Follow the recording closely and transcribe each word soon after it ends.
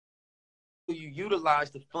you utilize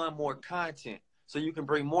to fund more content so you can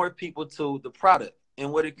bring more people to the product.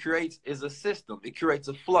 And what it creates is a system. It creates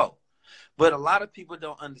a flow. But a lot of people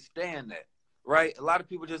don't understand that, right? A lot of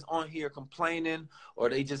people just on here complaining, or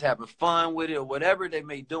they just having fun with it, or whatever they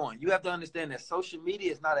may doing. You have to understand that social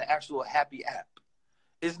media is not an actual happy app.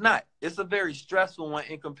 It's not. It's a very stressful one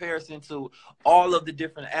in comparison to all of the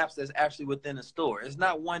different apps that's actually within the store. It's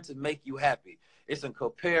not one to make you happy. It's a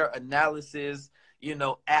compare analysis,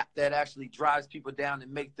 app that actually drives people down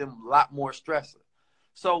and make them a lot more stressor.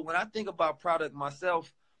 So when I think about product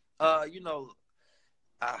myself, last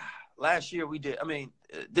year we did,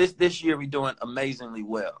 this year we're doing amazingly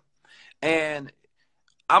well. And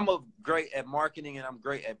I'm great at marketing, and I'm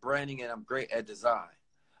great at branding, and I'm great at design.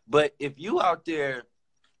 But if you out there,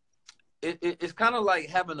 it's kind of like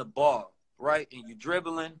having a ball, right? And you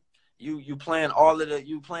dribbling, you playing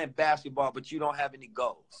you playing basketball, but you don't have any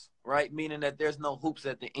goals, right? Meaning that there's no hoops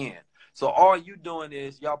at the end. So all you doing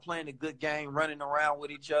is y'all playing a good game, running around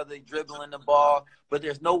with each other, dribbling the ball, but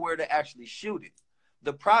there's nowhere to actually shoot it.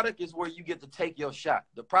 The product is where you get to take your shot.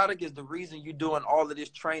 The product is the reason you're doing all of this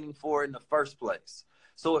training for in the first place.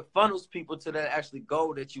 So it funnels people to that actually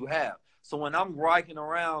goal that you have. So when I'm riding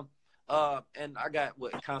around, and I got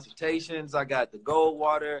consultations, I got the gold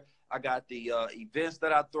water, I got the events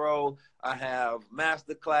that I throw, I have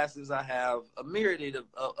master classes, I have a myriad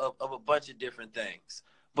of a bunch of different things.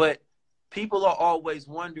 But people are always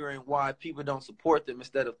wondering why people don't support them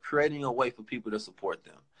instead of creating a way for people to support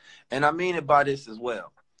them. And I mean it by this as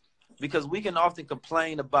well, because we can often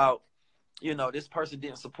complain about, this person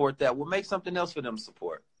didn't support that. Well, make something else for them to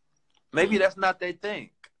support. Maybe that's not their thing.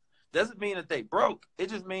 Doesn't mean that they broke. It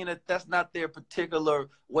just means that that's not their particular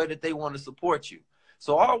way that they want to support you.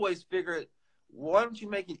 So I always figured, why don't you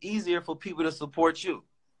make it easier for people to support you?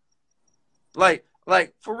 Like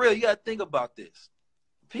for real, you got to think about this.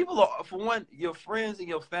 People are, for one, your friends and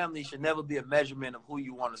your family should never be a measurement of who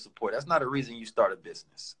you want to support. That's not a reason you start a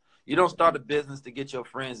business. You don't start a business to get your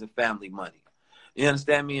friends and family money. You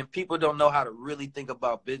understand me? And people don't know how to really think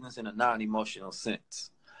about business in a non-emotional sense.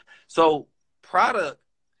 So product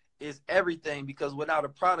is everything, because without a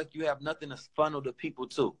product, you have nothing to funnel the people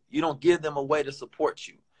to. You don't give them a way to support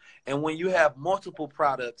you. And when you have multiple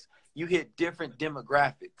products, you hit different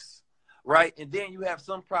demographics, right? And then you have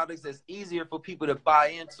some products that's easier for people to buy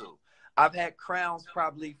into. I've had crowns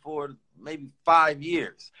probably for maybe 5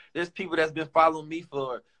 years. There's people that's been following me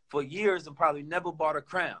for years and probably never bought a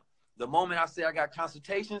crown. The moment I say I got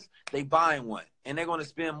consultations, they buying one, and they're going to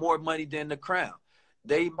spend more money than the crown.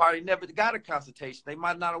 They probably never got a consultation. They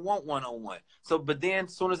might not want one-on-one. So, but then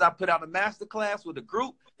as soon as I put out a master class with a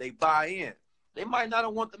group, they buy in. They might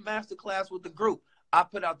not want the master class with the group. I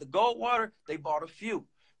put out the gold water, they bought a few.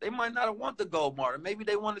 They might not want the gold water. Maybe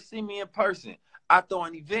they want to see me in person. I throw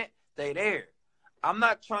an event, they there. I'm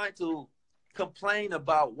not trying to complain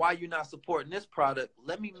about why you're not supporting this product.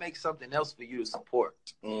 Let me make something else for you to support.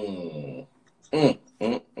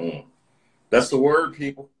 That's the word,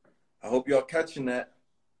 people. I hope y'all catching that.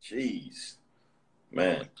 Jeez,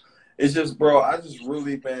 man. It's just, bro, I just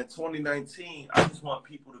really, man, 2019, I just want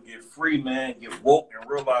people to get free, man, get woke and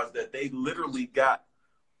realize that they literally got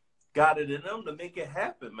it in them to make it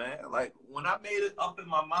happen, man. Like, when I made it up in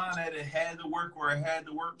my mind that it had to work where it had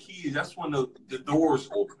to work, keys, that's when the doors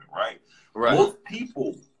open, right? Most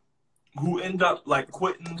people who end up, like,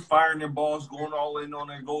 quitting, firing their boss, going all in on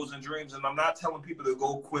their goals and dreams, and I'm not telling people to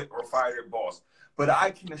go quit or fire their boss, but I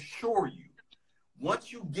can assure you,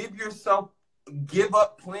 once you give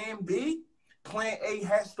up plan B, plan A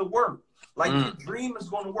has to work. Like, your dream is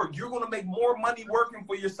going to work. You're going to make more money working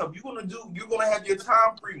for yourself. You're going to have your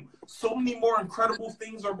time free. So many more incredible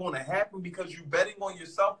things are going to happen because you're betting on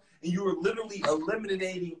yourself, and you are literally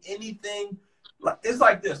eliminating anything. It's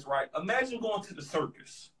like this, right? Imagine going to the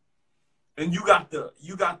circus, and you got the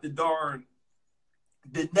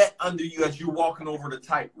net under you as you're walking over the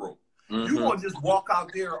tightrope. You won't just walk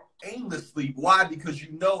out there aimlessly. Why? Because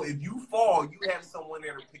you know if you fall, you have someone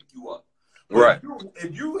there to pick you up. Right.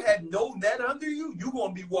 If you had no net under you, you're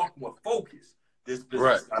going to be walking with focus. This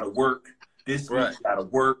business got to work. This got to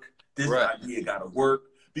work. This idea got to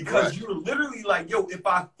work. Because you're literally like, yo, if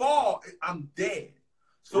I fall, I'm dead.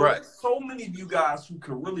 So there's so many of you guys who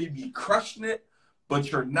could really be crushing it,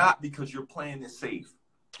 but you're not because you're playing it safe.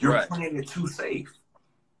 You're playing it too safe.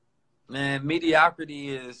 Man, mediocrity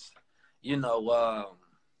is...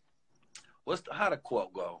 how the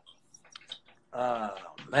quote go?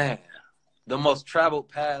 Man, the most traveled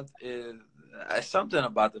path is something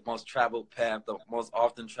about the most traveled path, the most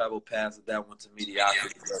often traveled path of that one to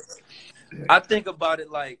mediocrity. I think about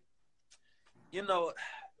it like,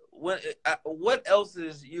 what else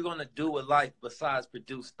is you gonna do with life besides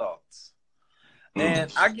produce thoughts?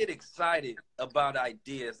 And I get excited about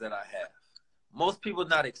ideas that I have. Most people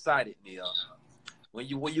not excited, Neil. When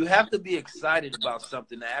you have to be excited about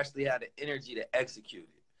something to actually have the energy to execute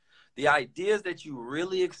it. The ideas that you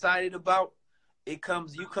really excited about, you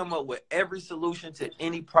come up with every solution to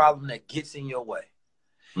any problem that gets in your way.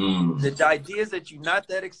 The ideas that you're not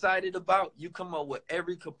that excited about, you come up with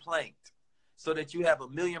every complaint so that you have a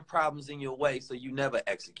million problems in your way so you never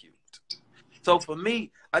execute. So for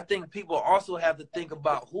me, I think people also have to think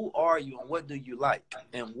about who are you and what do you like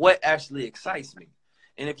and what actually excites me.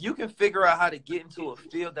 And if you can figure out how to get into a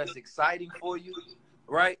field that's exciting for you,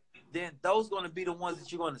 right, then those are going to be the ones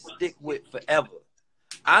that you're going to stick with forever.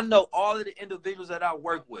 I know all of the individuals that I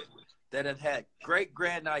work with that have had great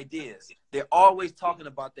grand ideas. They're always talking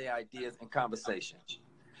about their ideas in conversation.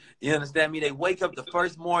 You understand me? They wake up the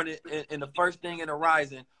first morning and the first thing in the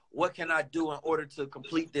rising, what can I do in order to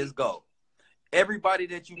complete this goal? Everybody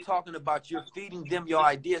that you're talking about, you're feeding them your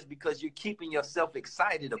ideas because you're keeping yourself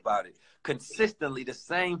excited about it consistently, the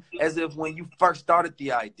same as if when you first started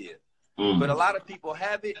the idea. But a lot of people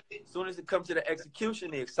have it. As soon as it comes to the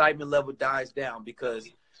execution, the excitement level dies down because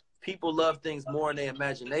people love things more in their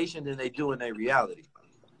imagination than they do in their reality.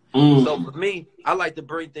 So for me, I like to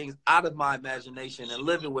bring things out of my imagination and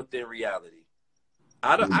live it within reality.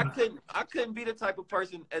 I couldn't be the type of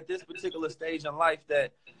person at this particular stage in life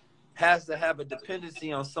that has to have a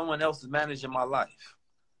dependency on someone else managing my life.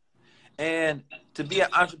 And to be an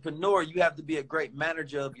entrepreneur, you have to be a great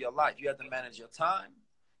manager of your life. You have to manage your time.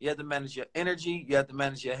 You have to manage your energy. You have to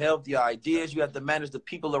manage your health, your ideas. You have to manage the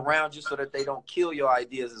people around you so that they don't kill your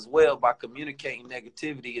ideas as well by communicating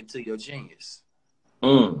negativity into your genius.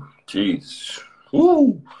 Jeez.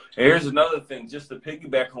 Woo. Here's another thing, just to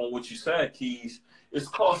piggyback on what you said, Keys. It's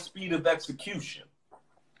called speed of execution.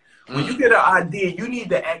 When you get an idea, you need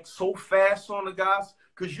to act so fast on the guys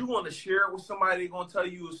because you want to share it with somebody, they're going to tell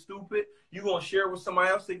you it's stupid. You're going to share it with somebody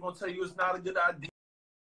else, they're going to tell you it's not a good idea.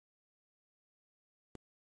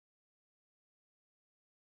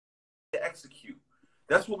 To execute.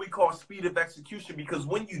 That's what we call speed of execution because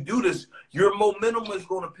when you do this, your momentum is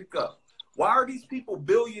going to pick up. Why are these people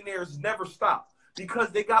billionaires never stop?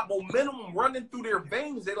 Because they got momentum running through their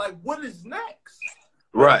veins. They're like, what is next?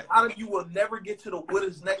 Right. A lot of you will never get to the what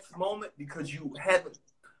is next moment because you haven't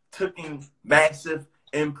taken massive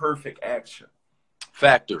imperfect action.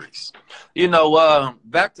 Factories.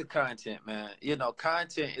 Back to content, man.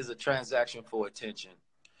 Content is a transaction for attention.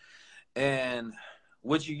 And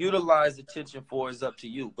what you utilize attention for is up to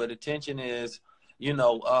you. But attention is,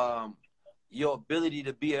 your ability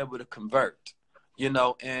to be able to convert,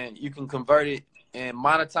 and you can convert it and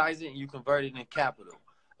monetize it and you convert it in capital.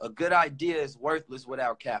 A good idea is worthless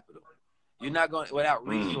without capital. You're not going without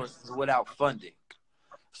resources, without funding.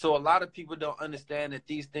 So a lot of people don't understand that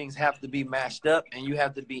these things have to be mashed up and you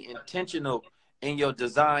have to be intentional in your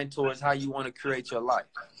design towards how you want to create your life.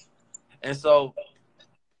 And so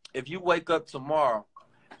if you wake up tomorrow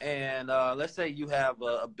and let's say you have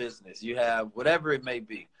a business, you have whatever it may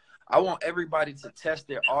be. I want everybody to test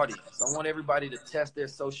their audience. I want everybody to test their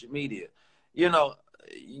social media. You got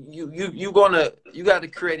to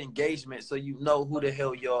create engagement so you know who the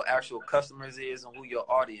hell your actual customers is and who your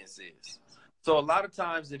audience is. So a lot of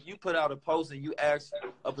times if you put out a post and you ask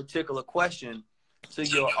a particular question to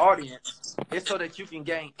your audience, it's so that you can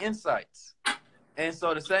gain insights. And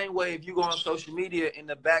so the same way if you go on social media in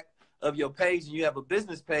the back of your page and you have a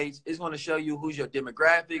business page, it's going to show you who's your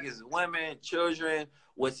demographic, is it women, children,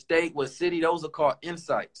 what state, what city. Those are called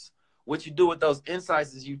insights. What you do with those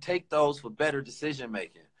insights is you take those for better decision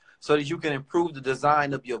making so that you can improve the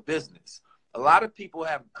design of your business. A lot of people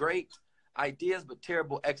have great ideas but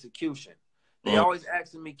terrible execution. They always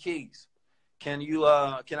asking me, Keys, can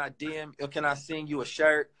I DM or can I send you a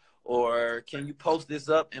shirt or can you post this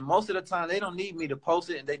up? And most of the time they don't need me to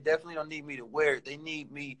post it and they definitely don't need me to wear it. They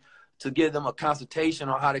need me to give them a consultation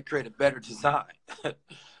on how to create a better design.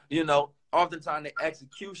 Oftentimes the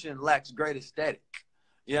execution lacks great aesthetic.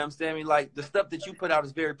 You know what I'm saying? Like the stuff that you put out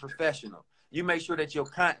is very professional. You make sure that your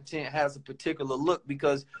content has a particular look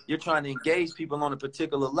because you're trying to engage people on a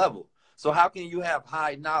particular level. So how can you have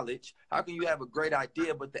high knowledge? How can you have a great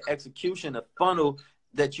idea, but the execution, the funnel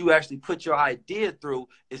that you actually put your idea through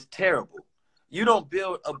is terrible? You don't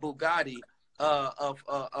build a Bugatti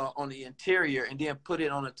on the interior and then put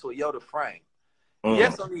it on a Toyota frame.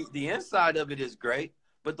 Yes, on the inside of it is great,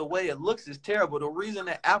 but the way it looks is terrible. The reason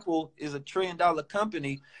that Apple is $1 trillion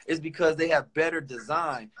company is because they have better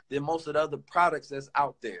design than most of the other products that's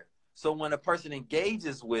out there. So when a person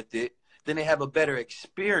engages with it, then they have a better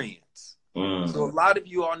experience. So a lot of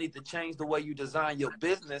you all need to change the way you design your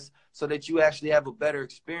business so that you actually have a better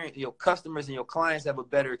experience. Your customers and your clients have a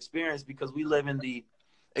better experience, because we live in the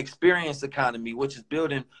experience economy, which is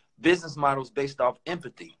building business models based off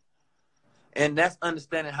empathy. And that's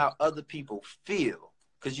understanding how other people feel,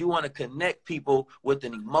 because you want to connect people with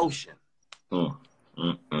an emotion.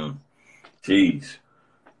 Jeez.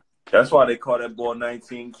 That's why they call that boy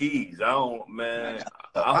 19 Keys. I don't, man.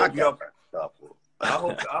 I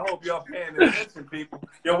hope y'all paying attention, people.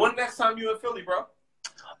 Yo, when next time you in Philly, bro?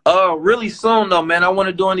 Really soon though, man. I want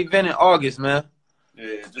to do an event in August, man.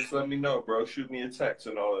 Yeah, just let me know, bro. Shoot me a text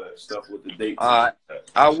and all that stuff with the dates. I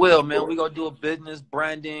will, man. We gonna do a business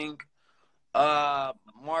branding,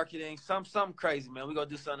 marketing, something crazy, man. We gonna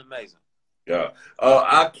do something amazing. Yeah.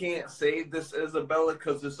 I can't save this, Isabella,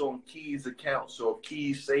 because it's on Keys' account. So if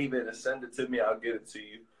Keys save it and send it to me, I'll get it to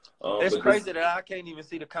you. It's crazy that I can't even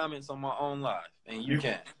see the comments on my own live, and you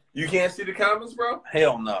can. You can't see the comments, bro?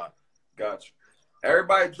 Hell no. Gotcha.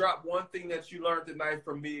 Everybody drop one thing that you learned tonight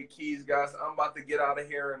from me and Keys, guys. I'm about to get out of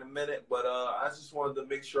here in a minute, but I just wanted to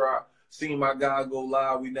make sure I seen my guy go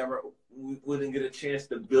live. We didn't get a chance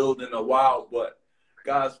to build in a while, but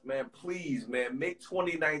guys, man, please, man, make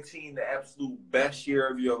 2019 the absolute best year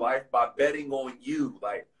of your life by betting on you.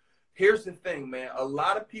 Like, here's the thing, man. A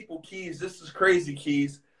lot of people, Keys, this is crazy,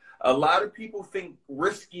 Keys. A lot of people think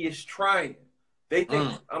risky is trying. They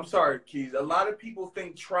think, I'm sorry, Keys. A lot of people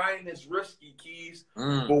think trying is risky, Keys,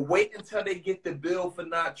 but wait until they get the bill for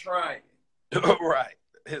not trying. Right.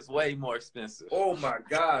 It's way more expensive. Oh, my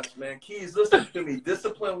gosh, man. Keys, listen to me.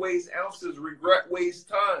 Discipline weighs ounces. Regret weighs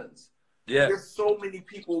tons. Yeah. There's so many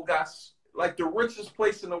people got, like, the richest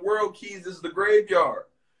place in the world, Keys, is the graveyard.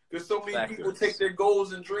 There's so many people take their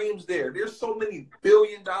goals and dreams there. There's so many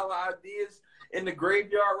billion-dollar ideas in the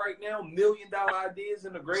graveyard right now, million-dollar ideas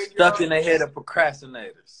in the graveyard. Stuck in the head of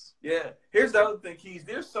procrastinators. Yeah. Here's the other thing, Keys.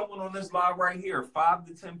 There's someone on this live right here, 5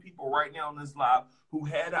 to 10 people right now on this live who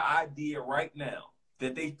had an idea right now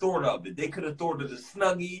that they thought of it. They could have thought of the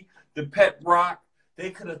Snuggie, the pet rock.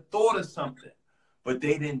 They could have thought of something, but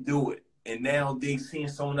they didn't do it. And now they seeing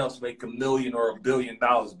someone else make $1 million or $1 billion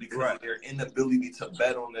because of their inability to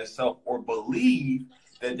bet on themselves or believe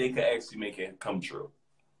that they could actually make it come true.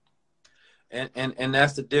 And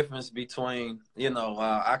that's the difference between,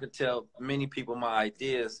 I could tell many people my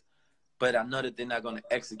ideas, but I know that they're not going to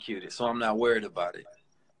execute it. So I'm not worried about it.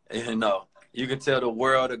 You can tell the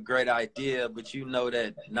world a great idea, but you know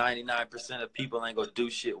that 99% of people ain't going to do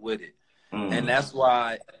shit with it. And that's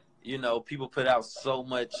why, people put out so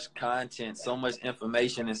much content, so much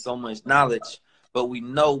information, and so much knowledge, but we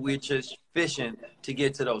know we're just fishing to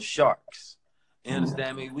get to those sharks. You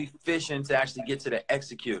understand me? We fishing to actually get to the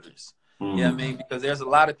executors. You know what I mean? Because there's a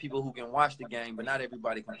lot of people who can watch the game, but not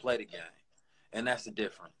everybody can play the game. And that's the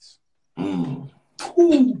difference.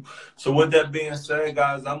 So with that being said,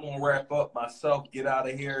 guys, I'm going to wrap up myself, get out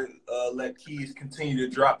of here, let Keys continue to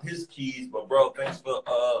drop his keys. But, bro, thanks for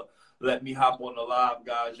letting me hop on the live,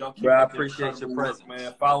 guys. Y'all keep I appreciate your presence,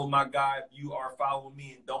 man. Follow my guy. If you are following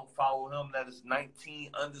me and don't follow him, that is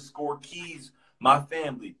 19_Keys, my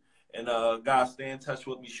family. And, guys, stay in touch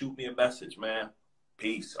with me. Shoot me a message, man.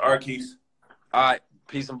 Peace. All right, Keys. All right.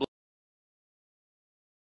 Peace and blessings.